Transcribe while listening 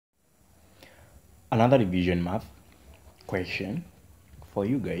Another revision math question for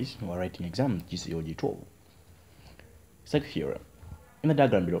you guys who are writing exam GCE or G12. It's like theorem. In the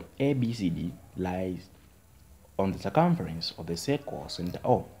diagram below, ABCD lies on the circumference of the circle center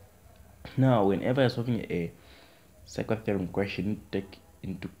O. Now, whenever you're solving a circle theorem question, take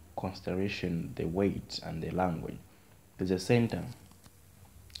into consideration the weights and the language. There's a center,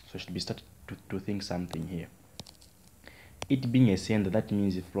 so it should be started to think something here. It being a center, that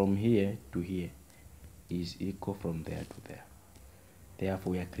means from here to here is equal from there to there.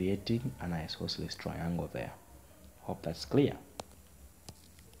 Therefore, we are creating an isosceles triangle there. Hope that's clear.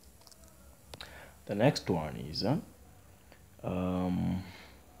 The next one is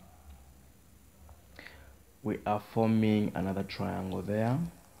we are forming another triangle there.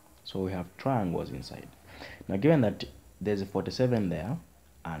 So we have triangles inside. Now, given that there's a 47 there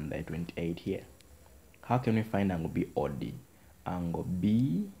and a 28 here, how can we find angle B or D? Angle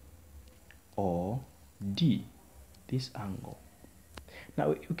B or D, this angle. Now,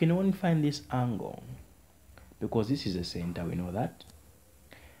 we can only find this angle because this is a center, we know that.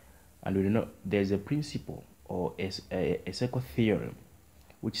 And we know there's a principle or a circle theorem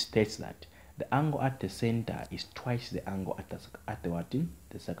which states that the angle at the center is twice the angle at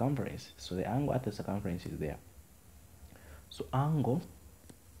the circumference. So the angle at the circumference is there. So angle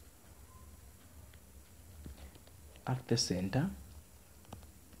at the center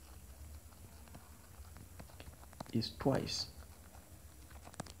is twice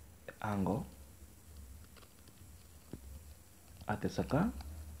the angle at the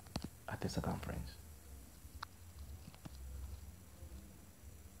circumference.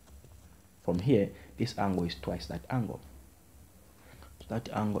 From here, this angle is twice that angle. So that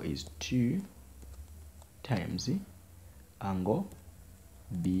angle is 2 times the angle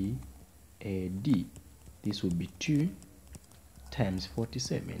BAD. This will be 2 times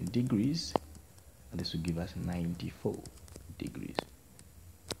 47 degrees, and this will give us 94 degrees.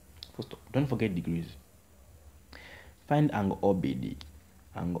 First, don't forget degrees. Find angle OBD.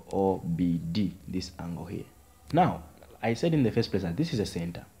 Angle OBD, this angle here. Now, I said in the first place that this is a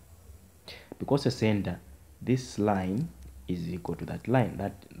center. Because a center, this line is equal to that line.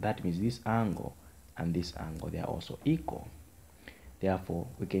 That means this angle and this angle, they are also equal. Therefore,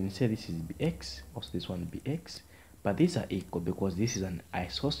 we can say this is BX, also this one BX, but these are equal because this is an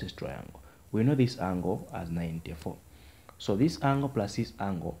isosceles triangle. We know this angle as 94. So this angle plus this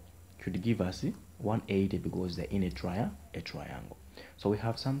angle should give us 180 because they're in a triangle. So we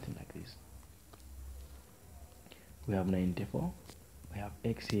have something like this. We have 94. We have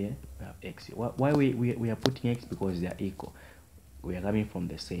x here, we have x here. Why we are putting x? Because they are equal. We are coming from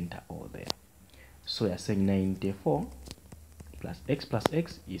the center over there. So we are saying 94 plus x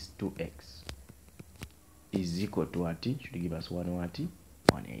is 2x is equal to what? Should give us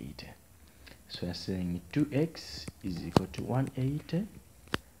 180. So we are saying 2x is equal to 180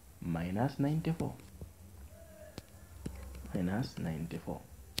 minus 94. Minus 94.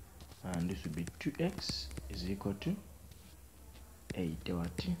 And this will be 2x is equal to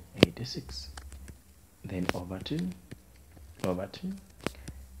 86, then over 2,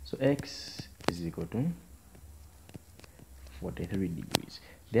 so x is equal to 43 degrees.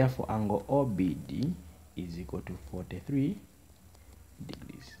 Therefore, angle OBD is equal to 43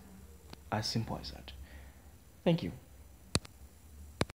 degrees. As simple as that. Thank you.